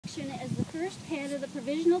election as the first head of the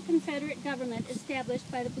provisional Confederate government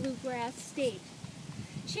established by the Bluegrass State.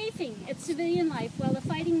 Chafing at civilian life while the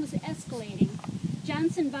fighting was escalating,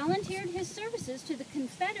 Johnson volunteered his services to the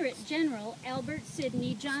Confederate General Albert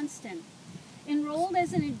Sidney Johnston. Enrolled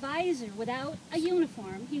as an advisor without a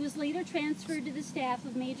uniform, he was later transferred to the staff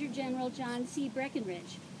of Major General John C.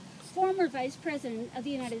 Breckinridge, former Vice President of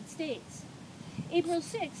the United States. April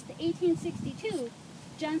 6, 1862,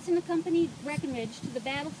 Johnson accompanied Breckinridge to the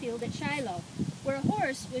battlefield at Shiloh, where a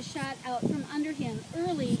horse was shot out from under him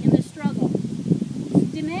early in the struggle.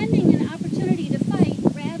 Demanding an opportunity to fight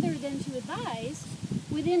rather than to advise,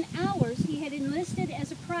 within hours he had enlisted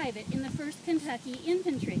as a private in the 1st Kentucky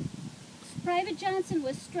Infantry. Private Johnson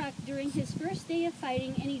was struck during his first day of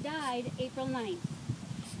fighting, and he died April 9th.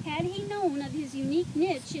 Had he known of his unique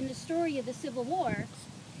niche in the story of the Civil War,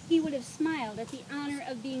 he would have smiled at the honor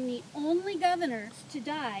of being the only governor to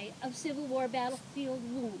die of Civil War battlefield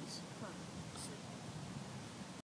wounds.